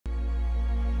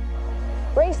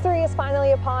Race 3 is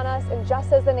finally upon us, and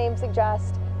just as the name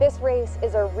suggests, this race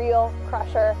is a real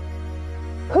crusher.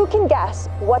 Who can guess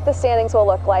what the standings will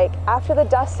look like after the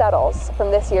dust settles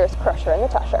from this year's Crusher and the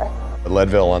Tusher?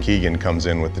 Leadville, Keegan comes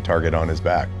in with the target on his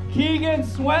back. Keegan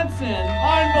Swenson,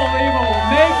 unbelievable,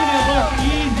 making it look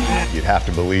easy. You'd have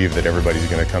to believe that everybody's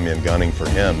going to come in gunning for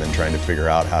him and trying to figure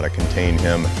out how to contain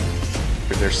him.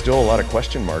 There's still a lot of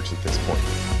question marks at this point.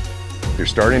 You're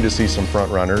starting to see some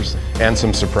front runners and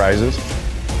some surprises.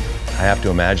 I have to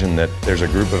imagine that there's a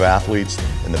group of athletes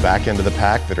in the back end of the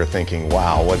pack that are thinking,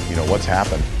 wow, what's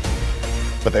happened?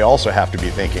 But they also have to be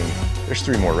thinking, there's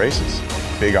 3 more races,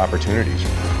 big opportunities.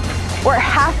 We're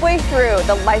halfway through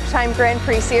the Lifetime Grand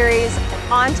Prix Series.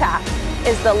 On tap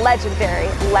is the legendary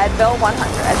Leadville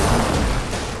 100.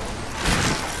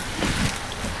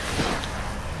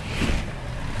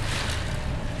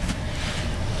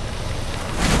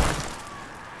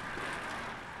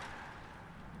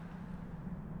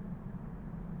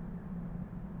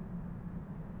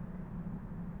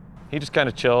 He just kind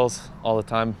of chills all the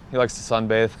time. He likes to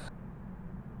sunbathe.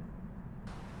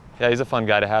 Yeah, he's a fun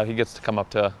guy to have. He gets to come up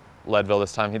to Leadville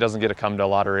this time. He doesn't get to come to a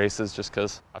lot of races just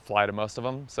because I fly to most of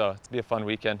them, so it'll be a fun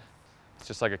weekend. It's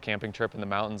just like a camping trip in the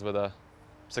mountains with a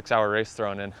 6-hour race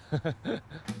thrown in.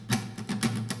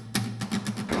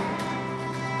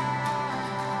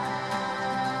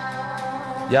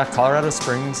 Yeah, Colorado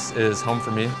Springs is home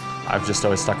for me. I've just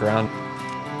always stuck around.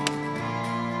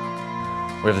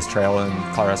 We have this trail in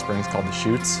Colorado Springs called the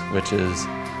Chutes, which is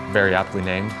very aptly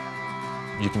named.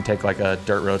 You can take like a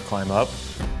dirt road climb up,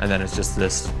 and then it's just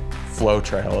this flow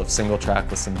trail of single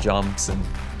track with some jumps, and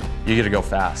you get to go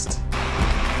fast.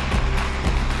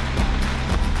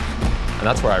 And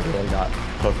that's where I really got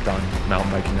hooked on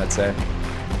mountain biking, I'd say.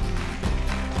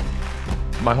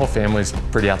 My whole family's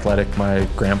pretty athletic. My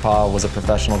grandpa was a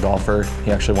professional golfer.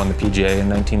 He actually won the PGA in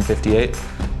 1958.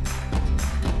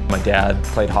 My dad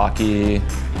played hockey,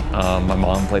 my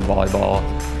mom played volleyball,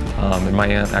 and my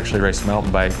aunt actually raced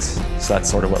mountain bikes, so that's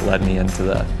sort of what led me into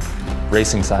the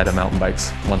racing side of mountain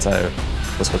bikes once I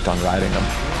was hooked on riding them.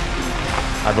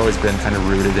 I've always been kind of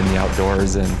rooted in the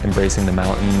outdoors and embracing the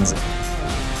mountains.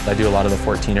 I do a lot of the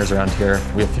 14ers around here.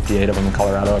 We have 58 of them in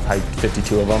Colorado. I've hiked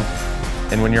 52 of them.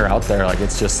 And when you're out there, like,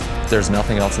 it's just, there's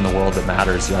nothing else in the world that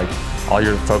matters. Like, all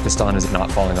you're focused on is not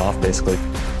falling off, basically.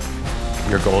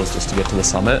 Your goal is just to get to the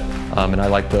summit, and I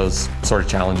like those sort of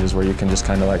challenges where you can just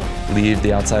kind of like leave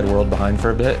the outside world behind for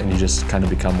a bit and you just kind of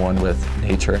become one with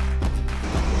nature.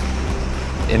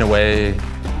 In a way,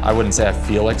 I wouldn't say I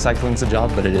feel like cycling's a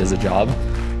job, but it is a job.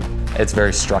 It's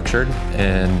very structured,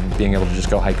 and being able to just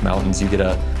go hike mountains, you get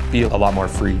to be a lot more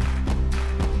free.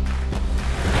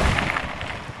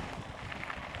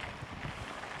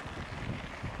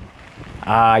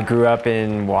 I grew up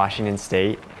in Washington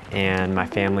State, and my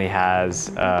family has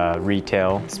a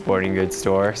retail sporting goods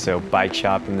store, so bike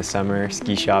shop in the summer,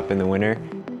 ski shop in the winter.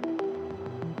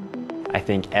 I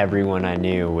think everyone I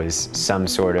knew was some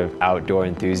sort of outdoor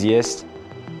enthusiast.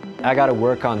 I got to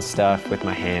work on stuff with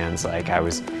my hands, like I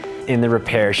was in the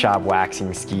repair shop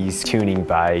waxing skis, tuning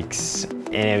bikes,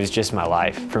 and it was just my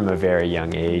life from a very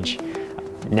young age.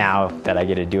 Now that I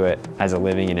get to do it as a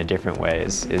living in a different way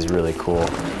is really cool.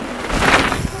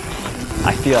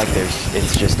 I feel like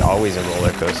it's just always a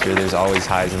roller coaster. There's always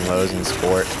highs and lows in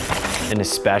sport, and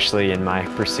especially in my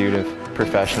pursuit of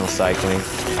professional cycling.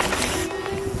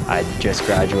 I just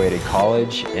graduated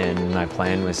college, and my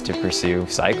plan was to pursue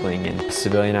cycling, and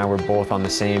Sevilla and I were both on the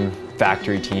same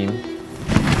factory team.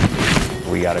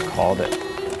 We got a call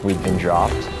that we'd been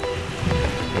dropped,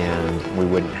 and we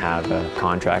wouldn't have a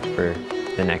contract for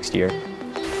the next year.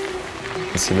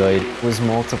 Sevilla was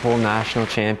multiple national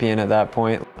champion at that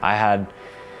point. I had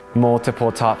multiple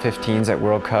top 15s at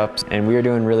World Cups, and we were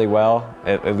doing really well,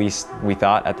 at least we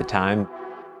thought at the time.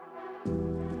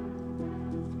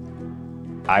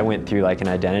 I went through like an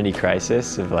identity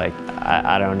crisis of like,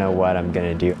 I don't know what I'm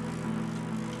gonna do.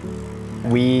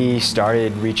 We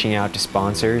started reaching out to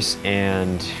sponsors,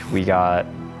 and we got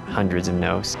hundreds of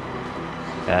no's.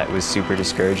 That was super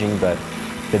discouraging, but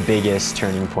the biggest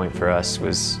turning point for us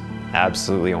was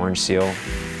absolutely Orange Seal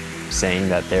saying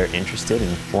that they're interested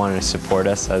and wanting to support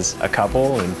us as a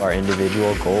couple and our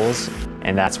individual goals.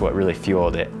 And that's what really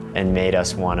fueled it and made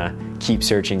us want to keep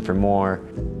searching for more.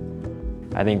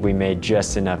 I think we made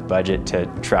just enough budget to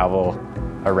travel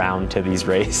around to these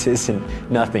races and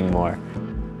nothing more.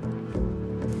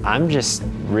 I'm just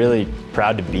really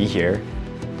proud to be here.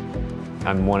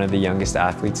 I'm one of the youngest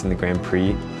athletes in the Grand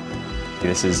Prix.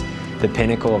 This is the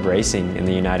pinnacle of racing in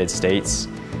the United States,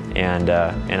 and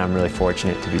I'm really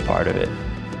fortunate to be part of it.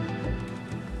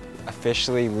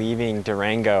 Officially leaving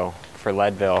Durango for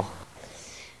Leadville.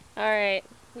 All right,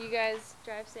 you guys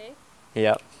drive safe.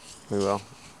 Yep, we will.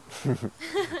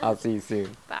 I'll see you soon.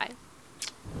 Bye.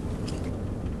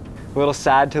 A little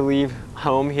sad to leave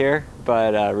home here,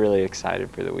 but really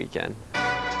excited for the weekend.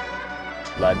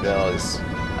 Leadville is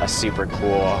a super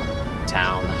cool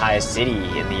town, the highest city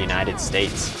in the United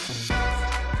States.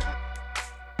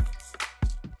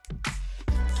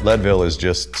 Leadville is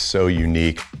just so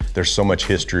unique. There's so much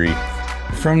history.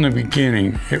 From the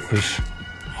beginning, it was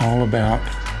all about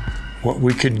what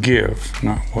we could give,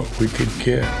 not what we could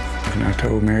get. And I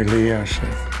told Mary Lee, I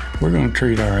said, we're going to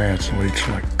treat our athletes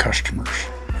like customers.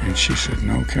 And she said,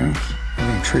 no, Kels, we're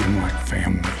going to treat them like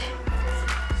family.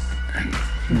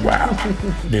 And wow,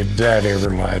 did that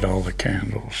ever light all the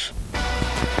candles.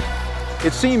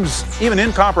 It seems even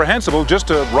incomprehensible just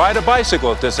to ride a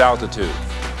bicycle at this altitude.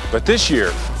 But this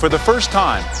year, for the first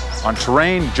time, on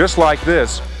terrain just like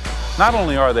this, not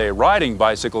only are they riding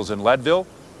bicycles in Leadville,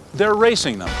 they're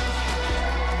racing them.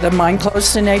 The mine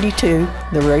closed in '82.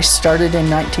 The race started in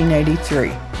 1983.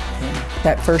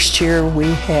 That first year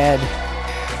we had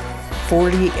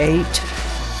 48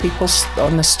 people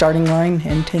on the starting line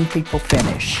and 10 people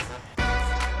finish.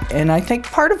 And I think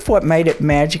part of what made it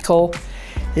magical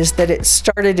is that it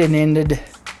started and ended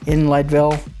in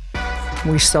Leadville.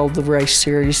 We sold the race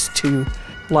series to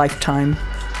Lifetime.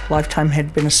 Lifetime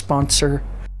had been a sponsor.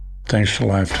 Thanks to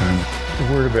Lifetime.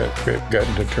 The word about gut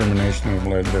and determination of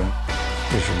Leadville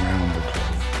is around the globe.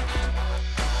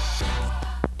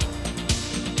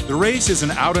 The race is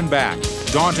an out and back,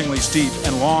 dauntingly steep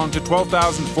and long to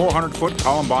 12,400-foot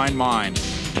Columbine Mine.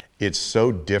 It's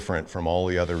so different from all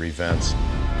the other events.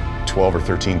 12 or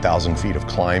 13,000 feet of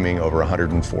climbing over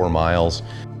 104 miles.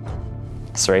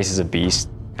 This race is a beast.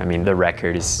 I mean, the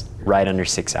record is right under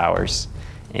 6 hours,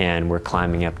 and we're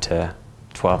climbing up to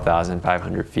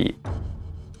 12,500 feet.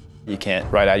 You can't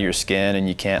ride out of your skin, and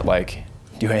you can't like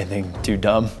do anything too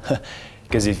dumb,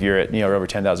 because if you're at over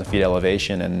 10,000 feet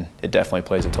elevation, and it definitely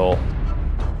plays a toll.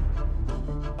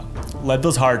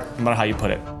 Leadville's hard, no matter how you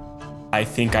put it. I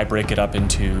think I break it up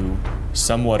into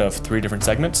somewhat of 3 different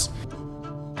segments.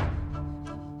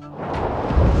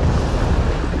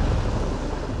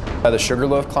 The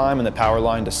Sugarloaf climb and the power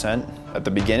line descent at the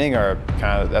beginning are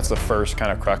that's the first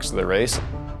kind of crux of the race.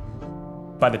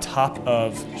 By the top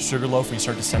of Sugarloaf, when you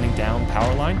start descending down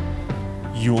power line,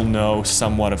 you will know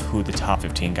somewhat of who the top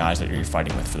 15 guys that you're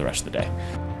fighting with for the rest of the day.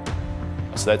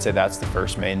 So I'd say that's the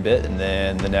first main bit, and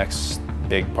then the next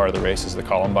big part of the race is the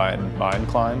Columbine Mine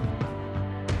climb.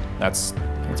 It's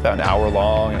about an hour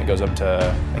long, and it goes up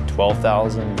to like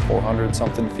 12,400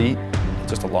 something feet.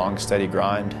 It's just a long, steady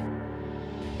grind.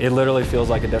 It literally feels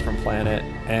like a different planet,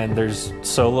 and there's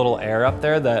so little air up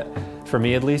there that, for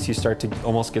me at least, you start to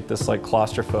almost get this like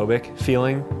claustrophobic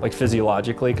feeling, like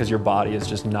physiologically, because your body is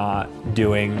just not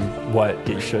doing what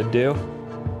it should do.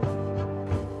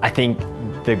 I think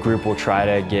the group will try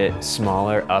to get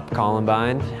smaller up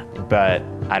Columbine, but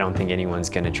I don't think anyone's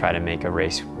going to try to make a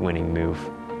race-winning move.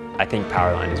 I think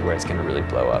Powerline is where it's going to really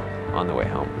blow up on the way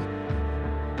home.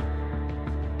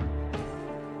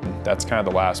 That's kind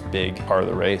of the last big part of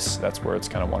the race. That's where it's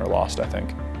kind of won or lost, I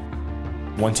think.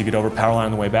 Once you get over Powerline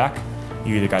on the way back,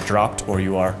 you either got dropped or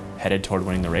you are headed toward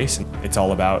winning the race. And it's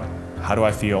all about how do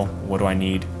I feel, what do I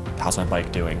need, how's my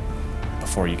bike doing,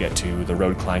 before you get to the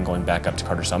road climb going back up to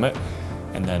Carter Summit,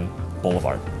 and then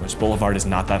Boulevard, which Boulevard is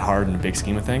not that hard in the big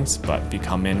scheme of things, but if you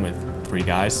come in with 3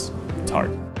 guys, it's hard.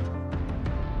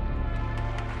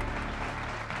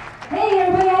 Hey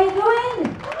everybody, how you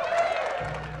doing?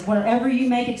 Wherever you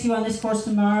make it to on this course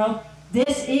tomorrow,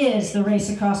 this is the race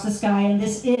across the sky, and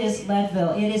this is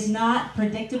Leadville. It is not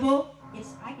predictable.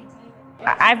 I can tell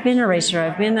you. I've been a racer.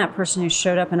 I've been that person who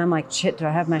showed up and I'm like, shit, do I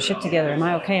have my shit together? Am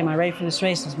I okay? Am I ready for this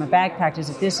race? Is my bag packed?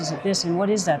 Is it this? Is it this? And what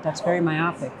is that? That's very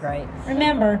myopic, right?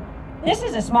 Remember, this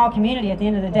is a small community at the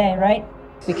end of the day, right?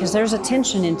 Because there's a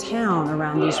tension in town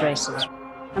around these races.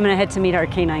 I'm gonna head to meet our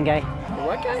canine guy.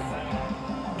 What guy?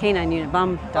 Canine unit,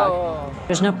 bomb dog. Oh.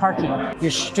 There's no parking.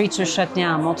 Your streets are shut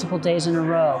down multiple days in a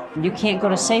row. You can't go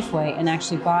to Safeway and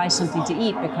actually buy something to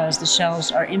eat because the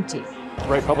shelves are empty.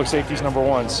 Right, public safety is number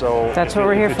 1, so that's what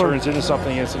we're here for. If it turns into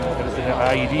something, it's an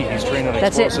IED, he's trained on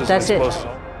explosives. That's it.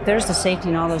 There's the safety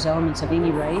and all those elements of any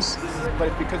race. But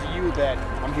it's because of you that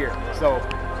I'm here, so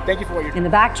thank you for what you're doing. In the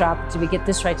backdrop, did we get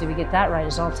this right, did we get that right,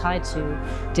 is all tied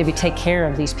to, did we take care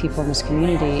of these people in this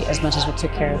community as much as we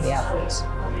took care of the athletes?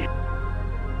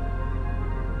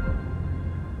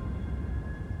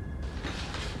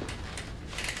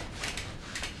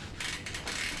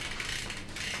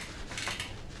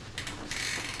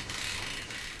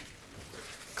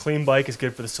 Clean bike is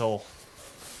good for the soul.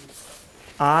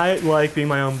 I like being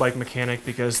my own bike mechanic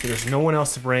because there's no one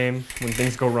else to blame when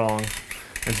things go wrong.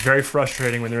 It's very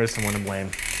frustrating when there is someone to blame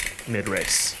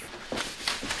mid-race.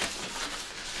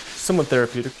 Somewhat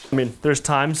therapeutic. I mean, there's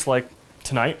times like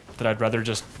tonight that I'd rather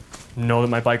just know that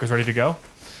my bike was ready to go,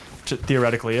 which it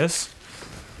theoretically is.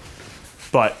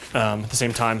 But at the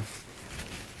same time,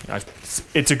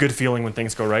 it's a good feeling when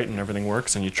things go right and everything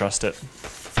works and you trust it.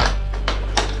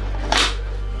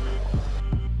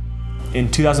 In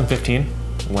 2015,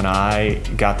 when I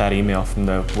got that email from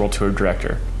the World Tour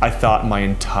director, I thought my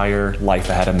entire life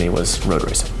ahead of me was road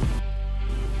racing.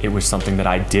 It was something that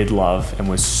I did love and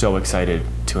was so excited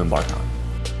to embark on.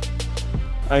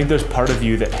 I think there's part of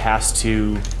you that has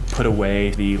to put away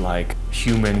the like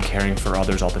human caring for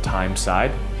others all the time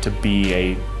side to be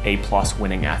a A+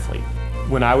 winning athlete.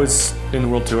 When I was in the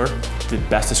World Tour, the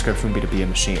best description would be a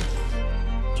machine.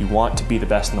 If you want to be the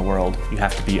best in the world, you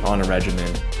have to be on a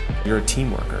regimen. You're a team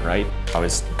worker, right? I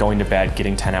was going to bed,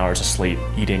 getting 10 hours of sleep,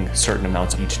 eating certain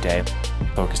amounts each day,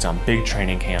 focused on big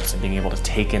training camps and being able to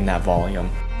take in that volume.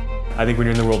 I think when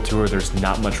you're in the World Tour, there's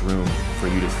not much room for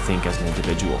you to think as an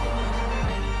individual.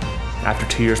 After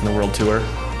 2 years in the World Tour,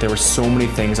 there were so many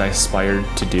things I aspired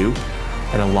to do,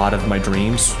 and a lot of my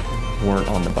dreams weren't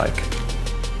on the bike.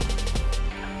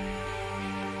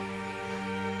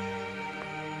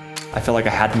 I felt like I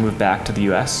had to move back to the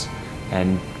US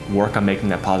and work on making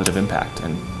that positive impact,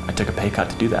 and I took a pay cut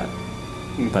to do that,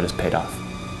 but it's paid off.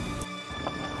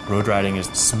 Road riding is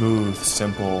smooth,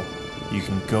 simple. You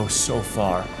can go so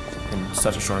far in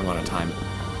such a short amount of time.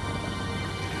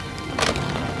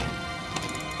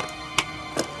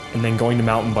 And then going to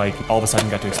mountain bike, all of a sudden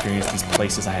got to experience these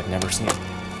places I had never seen.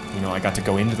 You know, I got to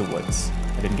go into the woods.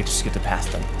 I didn't just get to pass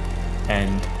them.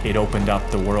 And it opened up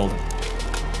the world.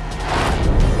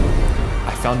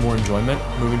 I found more enjoyment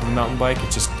moving to the mountain bike.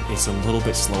 It's a little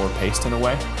bit slower paced in a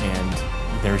way,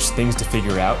 and there's things to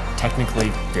figure out. Technically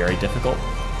very difficult,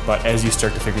 but as you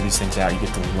start to figure these things out, you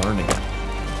get to learn again.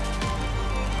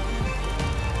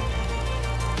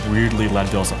 Weirdly,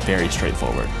 Leadville's very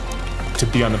straightforward. To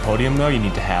be on the podium though, you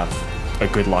need to have a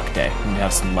good luck day. You need to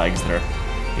have some legs that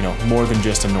are, you know, more than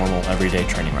just a normal everyday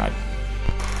training ride.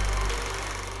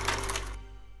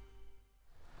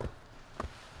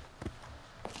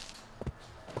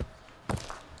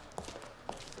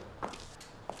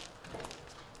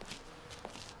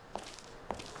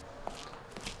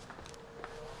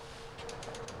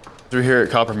 Through here at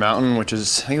Copper Mountain, which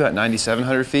is I think about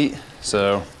 9,700 feet,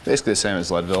 so basically the same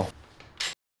as Leadville.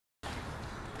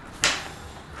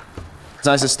 It's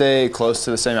nice to stay close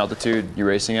to the same altitude you're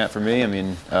racing at for me. I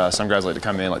mean, some guys like to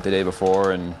come in like the day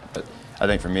before, and I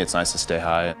think for me it's nice to stay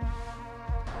high.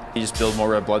 You just build more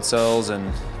red blood cells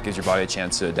and gives your body a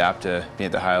chance to adapt to being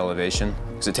at the high elevation.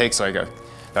 Because it takes like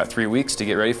about 3 weeks to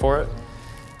get ready for it.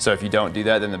 So if you don't do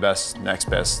that, then the next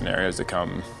best scenario is to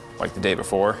come like the day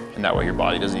before, and that way your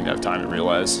body doesn't even have time to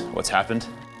realize what's happened.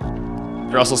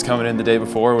 Russell's coming in the day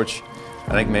before, which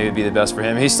I think maybe would be the best for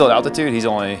him. He's still at altitude, he's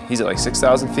at like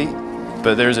 6,000 feet,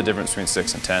 but there's a difference between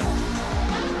 6 and 10.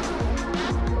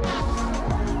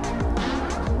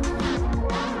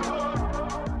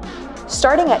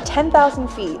 Starting at 10,000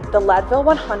 feet, the Leadville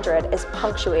 100 is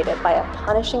punctuated by a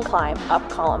punishing climb up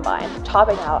Columbine,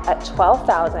 topping out at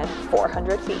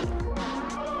 12,400 feet.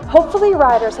 Hopefully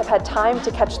riders have had time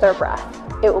to catch their breath.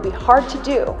 It will be hard to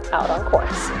do out on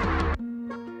course.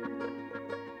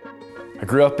 I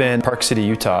grew up in Park City,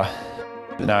 Utah.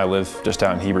 Now I live just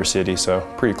out in Heber City, so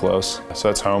pretty close. So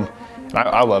that's home. And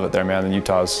I love it there, man. And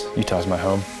Utah's my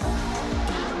home.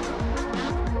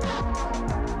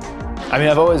 I mean,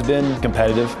 I've always been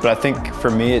competitive, but I think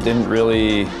for me it didn't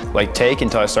really take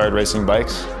until I started racing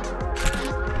bikes.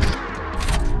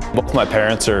 Both my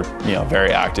parents are,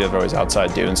 very active, always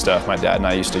outside doing stuff. My dad and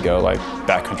I used to go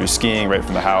backcountry skiing right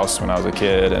from the house when I was a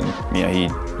kid, and he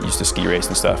used to ski race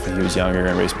and stuff when he was younger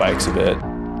and race bikes a bit.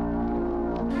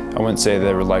 I wouldn't say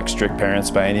they were strict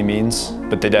parents by any means,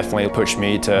 but they definitely pushed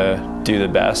me to do the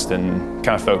best and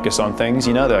kind of focus on things.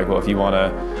 They're like, well, if you want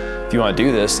to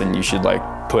do this, then you should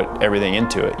put everything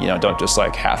into it. Don't just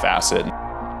half-ass it.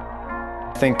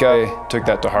 I think I took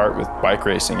that to heart with bike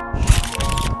racing.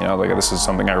 This is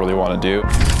something I really want to do.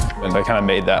 And I kind of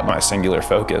made that my singular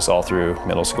focus all through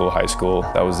middle school, high school.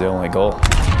 That was the only goal.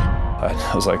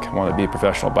 I was like, I want to be a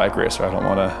professional bike racer. I don't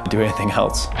want to do anything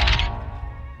else.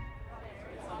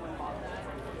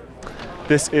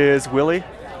 This is Willie,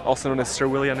 also known as Sir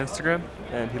Willie on Instagram,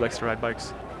 and he likes to ride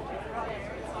bikes.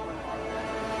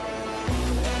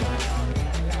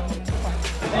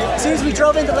 As soon as we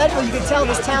drove into Leadville, you could tell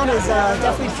this town is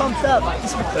definitely pumped up.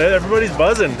 Everybody's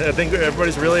buzzing. I think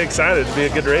everybody's really excited to be a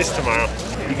good race tomorrow.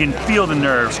 You can feel the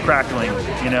nerves crackling.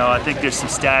 You know, I think there's some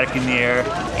static in the air.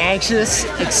 Anxious,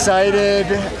 excited.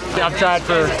 I've tried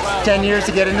for 10 years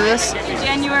to get into this.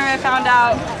 January I found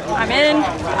out I'm in,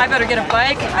 I better get a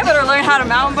bike, I better learn how to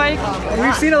mountain bike.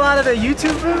 We've seen a lot of the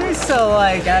YouTube movies, so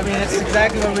like, I mean, it's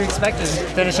exactly what we expected.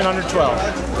 Finishing under 12.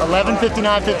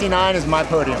 11:59.59 is my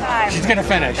podium. She's gonna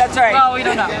finish. That's right. Well, we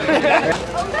don't know.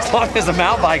 As long as the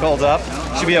mountain bike holds up,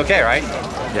 should be okay, right?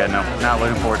 Yeah, no, not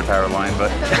looking forward to Powerline,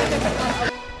 but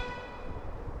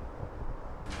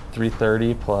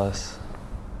 330 plus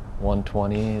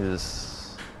 120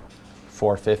 is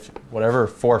 450, whatever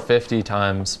 450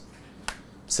 times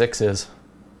 6 is.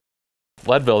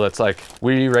 Leadville, that's like,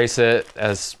 we race it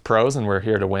as pros and we're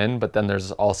here to win, but then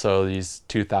there's also these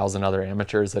 2,000 other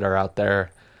amateurs that are out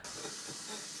there.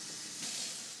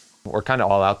 We're kind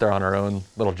of all out there on our own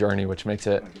little journey, which makes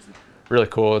it really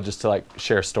cool just to like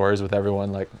share stories with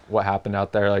everyone, like what happened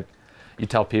out there. Like you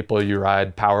tell people you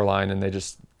ride Powerline and they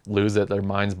just lose it, their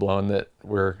mind's blown that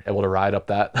we're able to ride up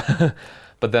that.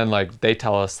 But then like they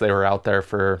tell us they were out there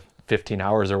for 15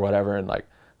 hours or whatever, and like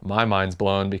my mind's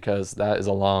blown because that is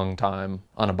a long time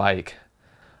on a bike.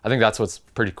 I think that's what's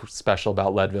pretty special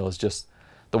about Leadville, is just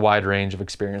the wide range of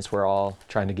experience we're all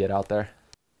trying to get out there.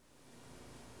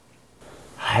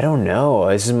 I don't know.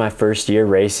 This is my first year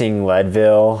racing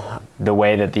Leadville. The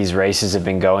way that these races have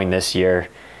been going this year,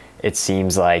 it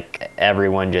seems like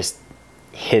everyone just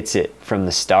hits it from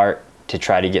the start to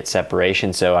try to get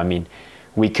separation. So, I mean,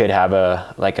 we could have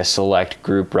a select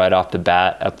group right off the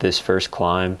bat up this first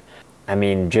climb. I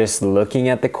mean, just looking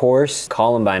at the course,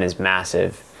 Columbine is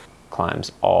massive.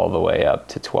 Climbs all the way up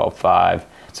to 12.5.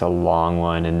 It's a long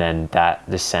one, and then that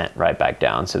descent right back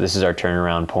down. So this is our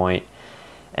turnaround point,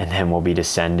 and then we'll be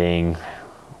descending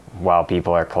while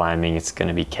people are climbing. It's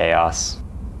gonna be chaos.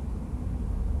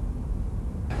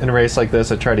 In a race like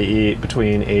this, I try to eat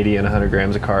between 80 and 100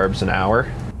 grams of carbs an hour,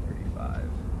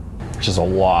 which is a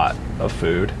lot of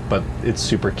food, but it's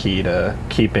super key to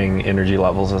keeping energy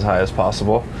levels as high as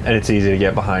possible. And it's easy to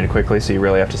get behind quickly, so you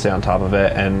really have to stay on top of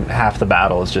it. And half the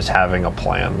battle is just having a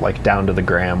plan, like down to the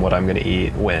gram, what I'm gonna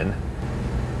eat, when.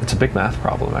 It's a big math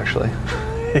problem, actually.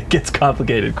 It gets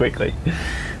complicated quickly.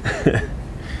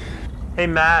 Hey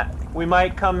Matt, we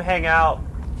might come hang out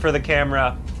for the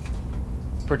camera.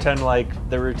 Pretend like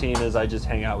the routine is I just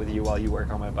hang out with you while you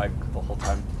work on my bike the whole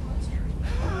time.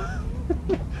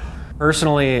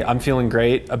 Personally, I'm feeling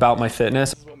great about my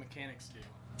fitness. This is what mechanics do.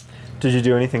 Did you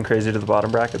do anything crazy to the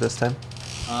bottom bracket this time?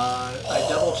 I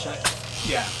double checked.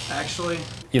 Yeah, actually.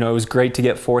 You know, it was great to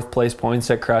get 4th place points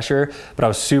at Kraushaar, but I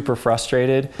was super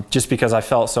frustrated just because I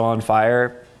felt so on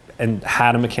fire and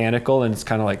had a mechanical, and it's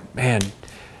kind of like, man,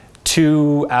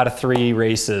 2 out of 3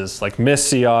 races, like miss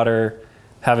Sea Otter,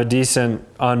 have a decent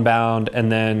unbound,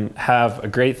 and then have a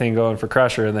great thing going for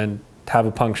Kraushaar, and then have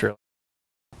a puncture.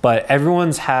 But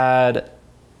everyone's had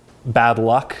bad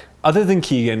luck, other than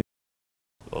Keegan.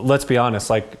 Let's be honest,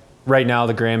 like right now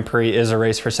the Grand Prix is a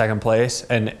race for 2nd place,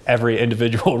 and every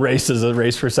individual race is a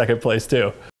race for 2nd place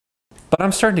too. But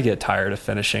I'm starting to get tired of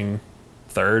finishing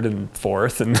 3rd and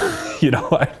 4th, and you know,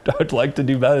 I'd like to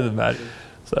do better than that.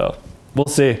 So we'll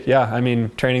see. Yeah, I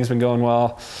mean, training's been going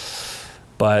well,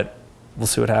 but we'll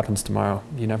see what happens tomorrow.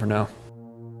 You never know.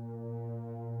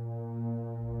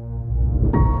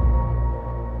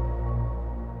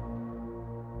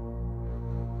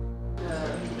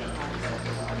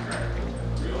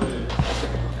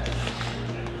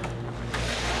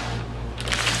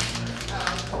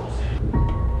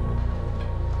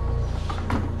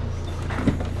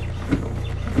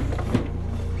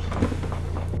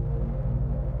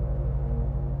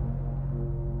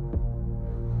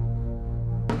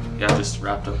 Yeah, just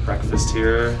wrapped up breakfast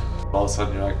here. All of a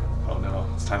sudden you're like, oh no,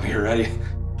 it's time to get ready.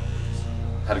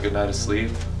 Had a good night of sleep,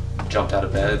 jumped out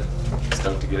of bed,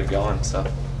 stoked to get it going, so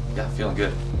yeah, feeling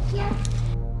good. Yeah.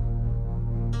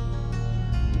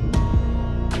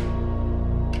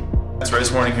 It's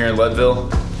race morning here in Leadville,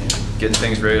 getting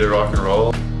things ready to rock and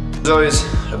roll. There's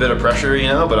always a bit of pressure, you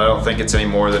know, but I don't think it's any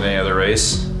more than any other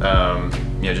race. You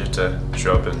know, just to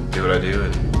show up and do what I do,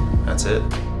 and that's it.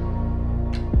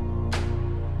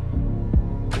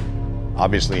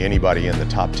 Obviously, anybody in the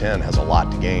top 10 has a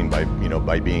lot to gain by,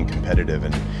 by being competitive,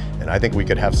 and I think we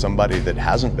could have somebody that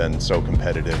hasn't been so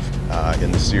competitive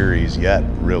in the series yet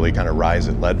really kind of rise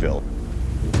at Leadville.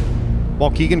 While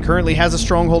Keegan currently has a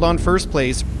stronghold on 1st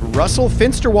place, Russell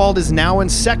Finsterwald is now in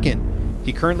 2nd.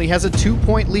 He currently has a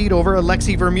 2-point lead over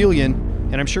Alexi Vermeulen,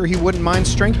 and I'm sure he wouldn't mind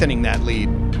strengthening that lead.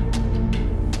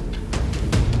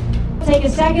 Take a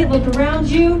second, look around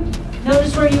you,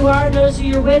 notice where you are, notice who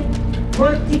you're with.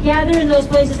 Work together in those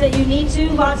places that you need to.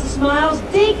 Lots of smiles.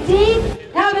 Dig deep.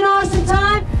 Have an awesome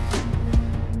time.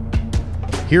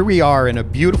 Here we are in a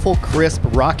beautiful, crisp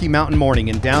Rocky Mountain morning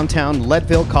in downtown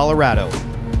Leadville, Colorado.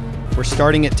 We're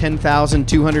starting at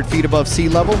 10,200 feet above sea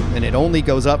level, and it only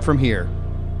goes up from here.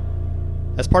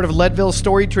 As part of Leadville's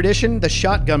storied tradition, the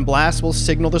shotgun blast will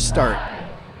signal the start.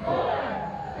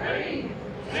 4, 3,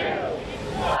 2,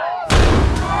 1.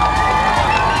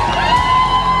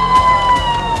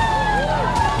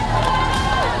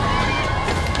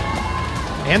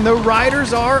 And the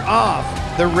riders are off.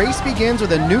 The race begins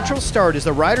with a neutral start as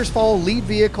the riders follow lead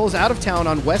vehicles out of town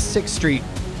on West 6th Street.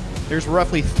 There's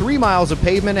roughly 3 miles of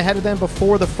pavement ahead of them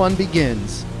before the fun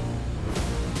begins.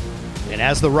 And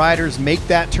as the riders make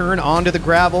that turn onto the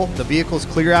gravel, the vehicles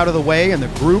clear out of the way and the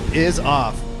group is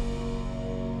off.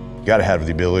 You got to have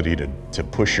the ability to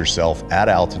push yourself at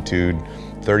altitude,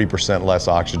 30% less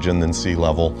oxygen than sea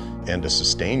level, and to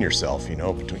sustain yourself,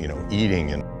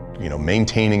 eating and,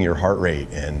 maintaining your heart rate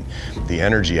and the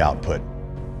energy output.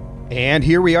 And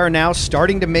here we are now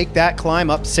starting to make that climb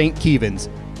up St. Kevin's.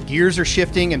 Gears are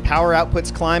shifting and power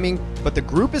output's climbing, but the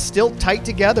group is still tight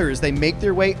together as they make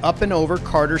their way up and over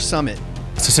Carter Summit.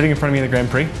 So sitting in front of me in the Grand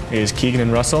Prix is Keegan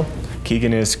and Russell.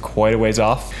 Keegan is quite a ways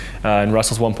off, and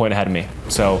Russell's 1 point ahead of me.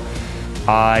 So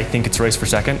I think it's a race for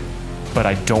second, but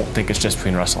I don't think it's just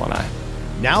between Russell and I.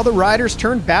 Now the riders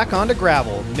turn back onto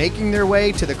gravel, making their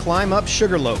way to the climb up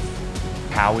Sugarloaf.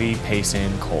 Howie,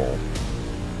 Payson, Cole.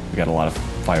 We got a lot of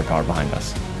firepower behind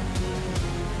us.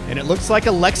 And it looks like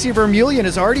Alexei Vermeulen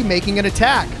is already making an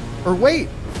attack. Or wait,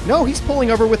 no, he's pulling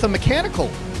over with a mechanical.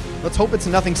 Let's hope it's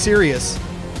nothing serious.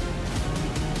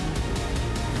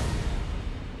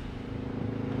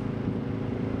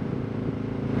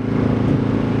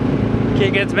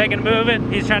 Keegan's making a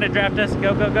move. He's trying to draft us.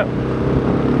 Go, go, go.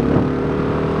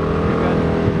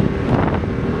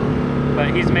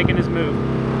 But he's making his move.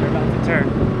 They're about to turn.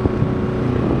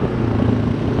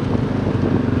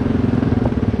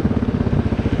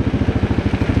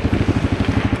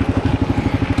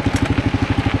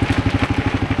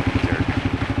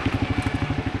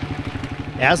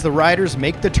 As the riders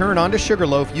make the turn onto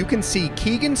Sugarloaf, you can see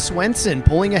Keegan Swenson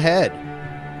pulling ahead.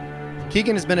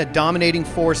 Keegan has been a dominating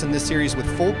force in this series with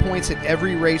full points at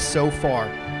every race so far.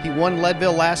 He won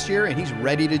Leadville last year, and he's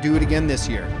ready to do it again this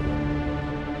year.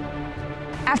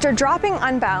 After dropping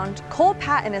Unbound, Cole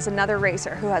Patton is another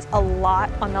racer who has a lot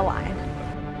on the line.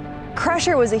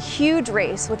 Kraushaar was a huge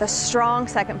race with a strong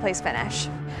second-place finish.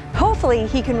 Hopefully,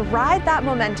 he can ride that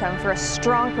momentum for a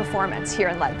strong performance here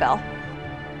in Leadville.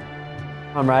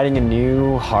 I'm riding a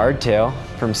new hardtail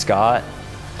from Scott,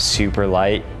 super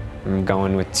light. I'm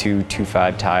going with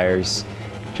 2.25 tires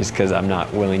just because I'm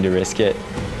not willing to risk it.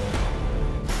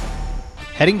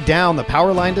 Heading down the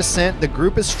power line descent, the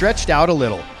group is stretched out a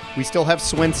little. We still have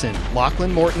Swenson,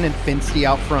 Lachlan Morton, and Finsky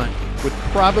out front, with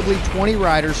probably 20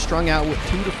 riders strung out with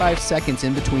 2 to 5 seconds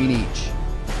in between each.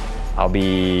 I'll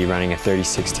be running a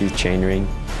 36-tooth chainring,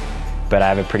 but I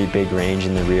have a pretty big range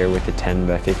in the rear with a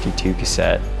 10x52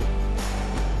 cassette.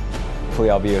 Hopefully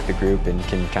I'll be with the group and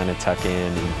can kind of tuck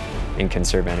in and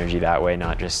conserve energy that way,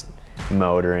 not just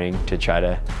motoring to try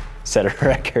to set a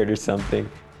record or something.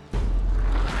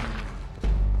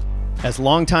 As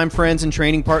longtime friends and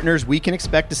training partners, we can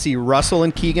expect to see Russell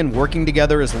and Keegan working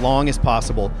together as long as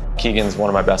possible. Keegan's one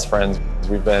of my best friends.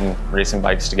 We've been racing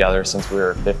bikes together since we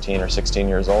were 15 or 16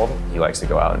 years old. He likes to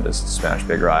go out and just smash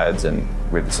big rides, and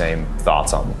we have the same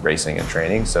thoughts on racing and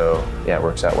training, so yeah, it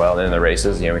works out well. And in the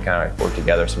races, we kind of work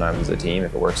together sometimes as a team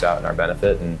if it works out in our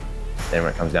benefit, and then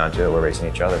when it comes down to it, we're racing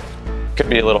each other. Could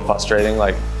be a little frustrating,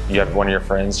 like you have one of your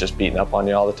friends just beating up on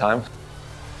you all the time.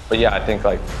 But yeah, I think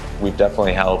we've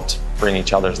definitely helped bring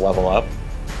each other's level up.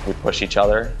 We push each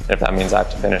other. If that means I have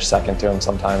to finish second to him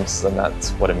sometimes, then that's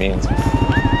what it means.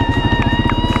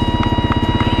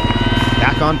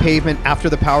 Back on pavement after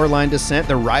the power line descent,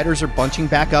 the riders are bunching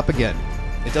back up again.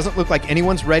 It doesn't look like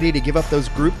anyone's ready to give up those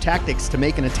group tactics to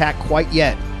make an attack quite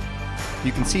yet.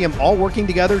 You can see them all working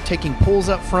together, taking pulls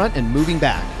up front and moving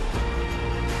back.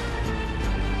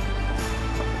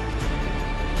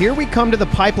 Here we come to the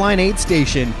pipeline aid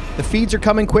station. The feeds are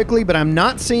coming quickly, but I'm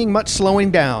not seeing much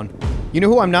slowing down. You know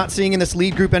who I'm not seeing in this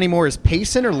lead group anymore is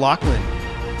Payson or Lachlan.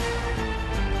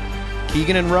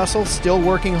 Keegan and Russell still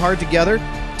working hard together.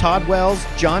 Todd Wells,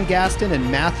 John Gaston,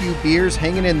 and Matthew Beers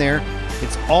hanging in there.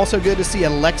 It's also good to see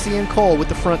Alexei and Cole with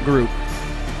the front group.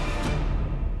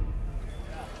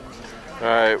 All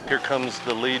right, here comes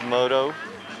the lead moto.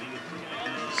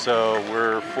 So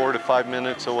we're 4 to 5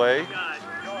 minutes away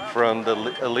from the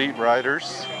elite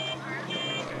riders.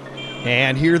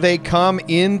 And here they come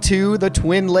into the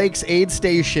Twin Lakes aid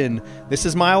station. This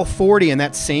is mile 40, and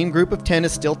that same group of 10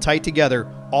 is still tight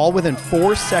together, all within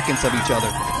 4 seconds of each other.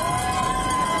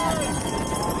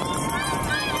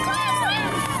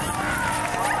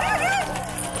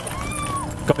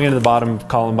 Going into the bottom of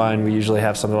Columbine, we usually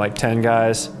have something like 10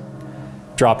 guys.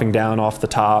 Dropping down off the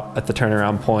top at the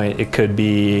turnaround point, it could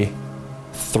be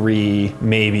 3,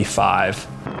 maybe 5.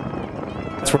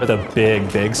 That's where the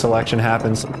big selection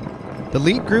happens. The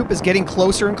lead group is getting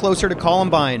closer and closer to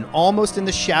Columbine, almost in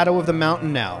the shadow of the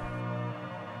mountain now.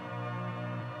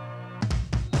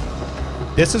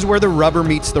 This is where the rubber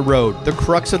meets the road, the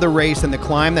crux of the race and the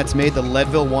climb that's made the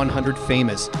Leadville 100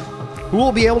 famous. Who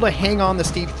will be able to hang on the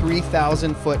steep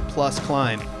 3,000 foot plus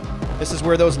climb? This is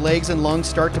where those legs and lungs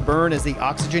start to burn as the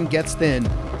oxygen gets thin.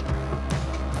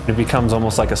 It becomes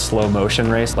almost like a slow motion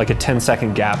race. Like a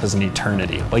 10-second gap is an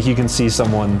eternity. Like you can see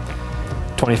someone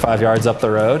 25 yards up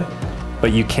the road,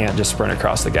 but you can't just sprint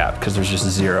across the gap because there's just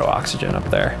zero oxygen up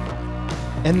there.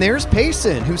 And there's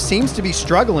Payson, who seems to be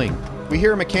struggling. We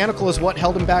hear mechanical is what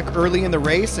held him back early in the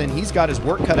race, and he's got his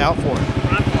work cut out for him.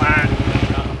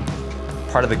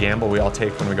 Part of the gamble we all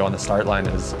take when we go on the start line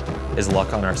is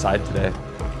luck on our side today.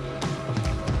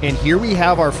 And here we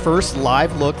have our first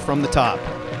live look from the top.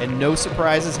 And no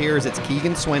surprises here, as it's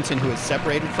Keegan Swenson who is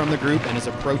separated from the group and is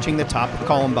approaching the top of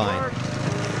Columbine.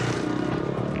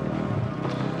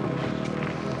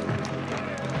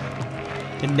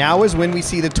 And now is when we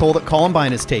see the toll that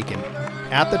Columbine has taken.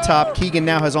 At the top, Keegan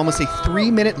now has almost a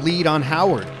 3-minute lead on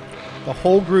Howard. The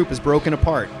whole group is broken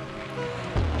apart.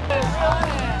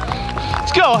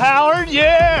 Let's go, Howard,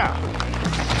 yeah!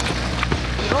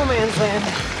 No man's land.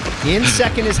 In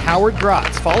second is Howard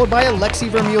Grotz, followed by Alexi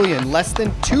Vermeulen. Less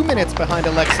than 2 minutes behind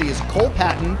Alexi is Cole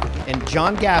Patton and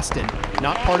John Gaston,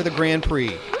 not part of the Grand Prix.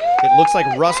 It looks like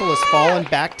Russell has fallen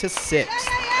back to 6th.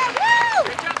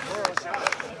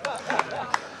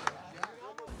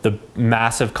 The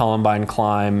massive Columbine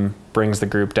climb brings the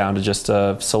group down to just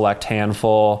a select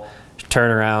handful.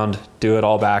 Turn around, do it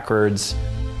all backwards.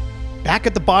 Back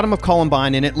at the bottom of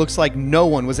Columbine, and it looks like no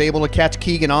one was able to catch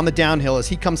Keegan on the downhill as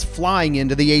he comes flying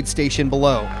into the aid station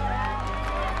below.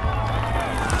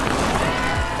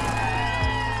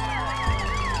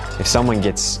 If someone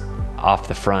gets off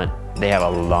the front, they have a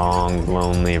long,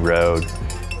 lonely road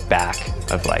back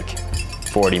of like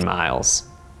 40 miles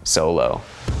solo.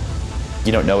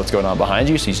 You don't know what's going on behind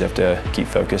you, so you just have to keep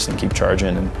focused and keep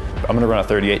charging. And I'm gonna run a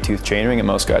 38 tooth chainring, and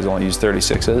most guys only use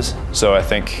 36s. So I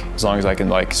think as long as I can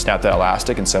like snap that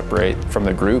elastic and separate from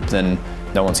the group, then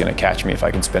no one's gonna catch me if I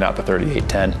can spin out the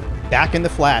 38-10. Back in the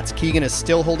flats, Keegan is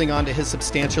still holding on to his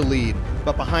substantial lead,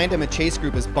 but behind him a chase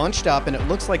group is bunched up, and it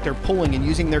looks like they're pulling and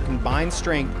using their combined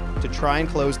strength to try and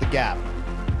close the gap.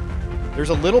 There's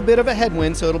a little bit of a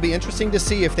headwind, so it'll be interesting to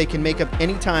see if they can make up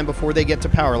any time before they get to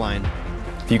power line.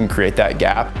 If you can create that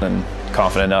gap and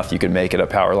confident enough you can make it a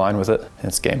power line with it,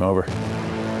 it's game over.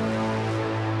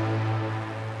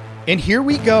 And here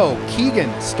we go,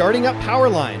 Keegan starting up power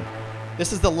line.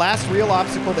 This is the last real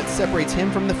obstacle that separates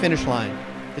him from the finish line.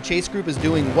 The chase group is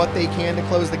doing what they can to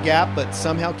close the gap, but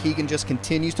somehow Keegan just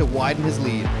continues to widen his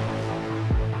lead.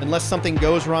 Unless something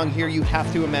goes wrong here, you have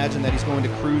to imagine that he's going to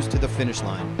cruise to the finish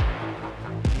line.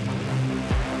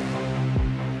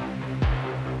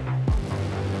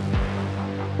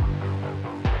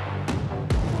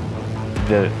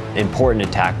 The important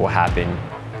attack will happen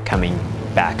coming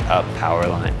back up power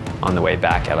line on the way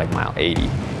back at like mile 80.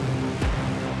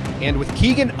 And with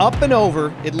Keegan up and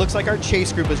over, it looks like our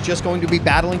chase group is just going to be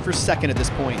battling for second at this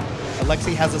point.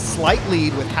 Alexi has a slight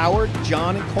lead with Howard,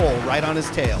 John, and Cole right on his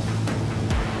tail.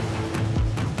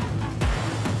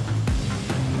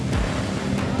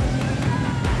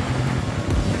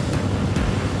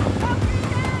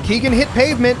 Keegan hit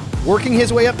pavement, working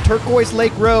his way up Turquoise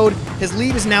Lake Road. His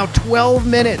lead is now 12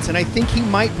 minutes, and I think he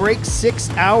might break 6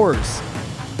 hours.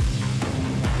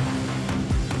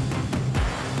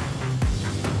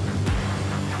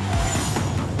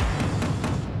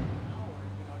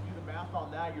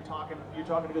 You're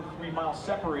talking a good 3 miles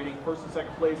separating first and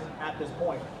second place at this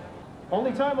point.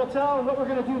 Only time will tell, and what we're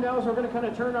going to do now is we're going to kind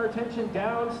of turn our attention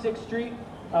down 6th Street.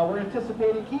 We're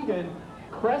anticipating Keegan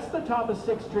crest the top of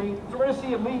 6th Street. So we're going to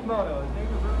see a lead moto.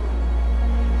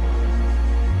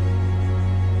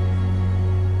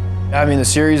 I mean, the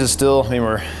series is still,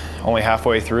 we're only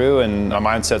halfway through, and my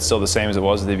mindset's still the same as it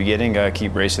was at the beginning. Gotta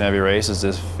keep racing every race as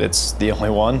if it's the only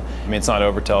one. I mean, it's not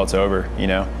over till it's over, you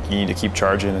know? You need to keep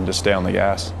charging and just stay on the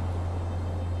gas.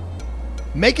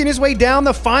 Making his way down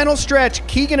the final stretch,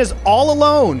 Keegan is all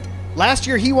alone. Last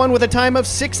year, he won with a time of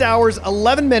 6 hours,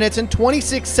 11 minutes, and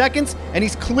 26 seconds, and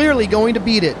he's clearly going to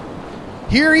beat it.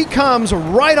 Here he comes,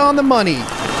 right on the money.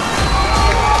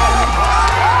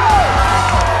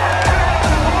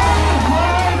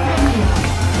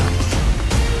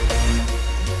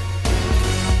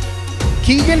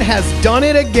 Keegan has done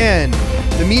it again.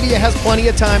 The media has plenty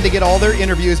of time to get all their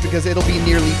interviews because it'll be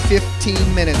nearly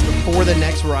 15 minutes before the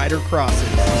next rider crosses.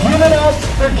 Give it up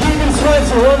for Keegan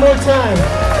Swenson one more time.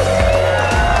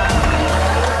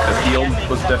 The field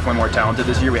was definitely more talented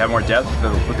this year. We had more depth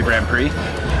with the Grand Prix,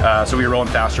 so we were rolling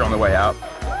faster on the way out.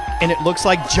 And it looks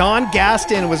like John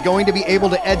Gaston was going to be able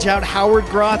to edge out Howard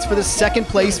Grotz for the second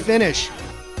place finish.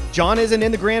 John isn't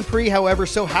in the Grand Prix, however,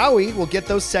 so Howie will get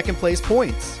those second place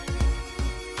points.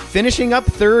 Finishing up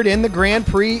third in the Grand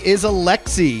Prix is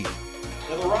Alexi.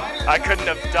 I couldn't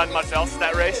have done much else in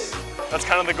that race. That's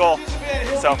kind of the goal.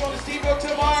 So,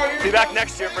 be back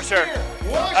next year for sure.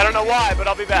 I don't know why, but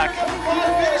I'll be back.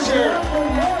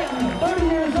 30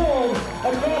 years old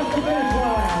across the finish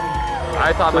line.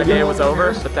 I thought my day was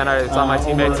over, but then I saw my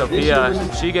teammate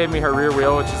Sophia. She gave me her rear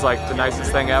wheel, which is like the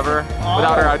nicest thing ever.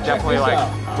 Without her, I definitely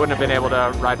wouldn't have been able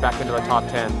to ride back into the top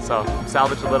 10. So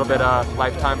salvaged a little bit of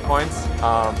lifetime points.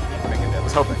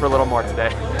 Was hoping for a little more today.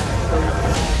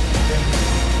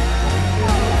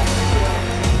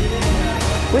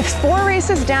 With 4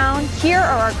 races down, here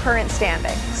are our current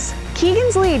standings.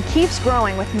 Keegan's lead keeps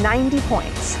growing with 90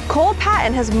 points. Cole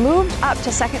Patton has moved up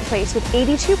to second place with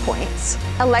 82 points.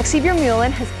 Alexi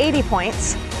Vermeulen has 80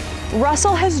 points.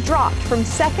 Russell has dropped from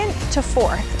second to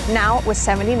fourth, now with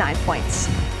 79 points.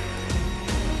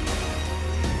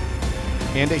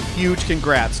 And a huge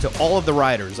congrats to all of the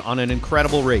riders on an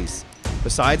incredible race.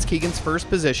 Besides Keegan's first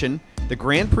position, the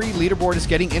Grand Prix leaderboard is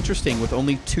getting interesting with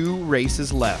only 2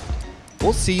 races left.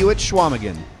 We'll see you at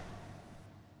Schwamigan.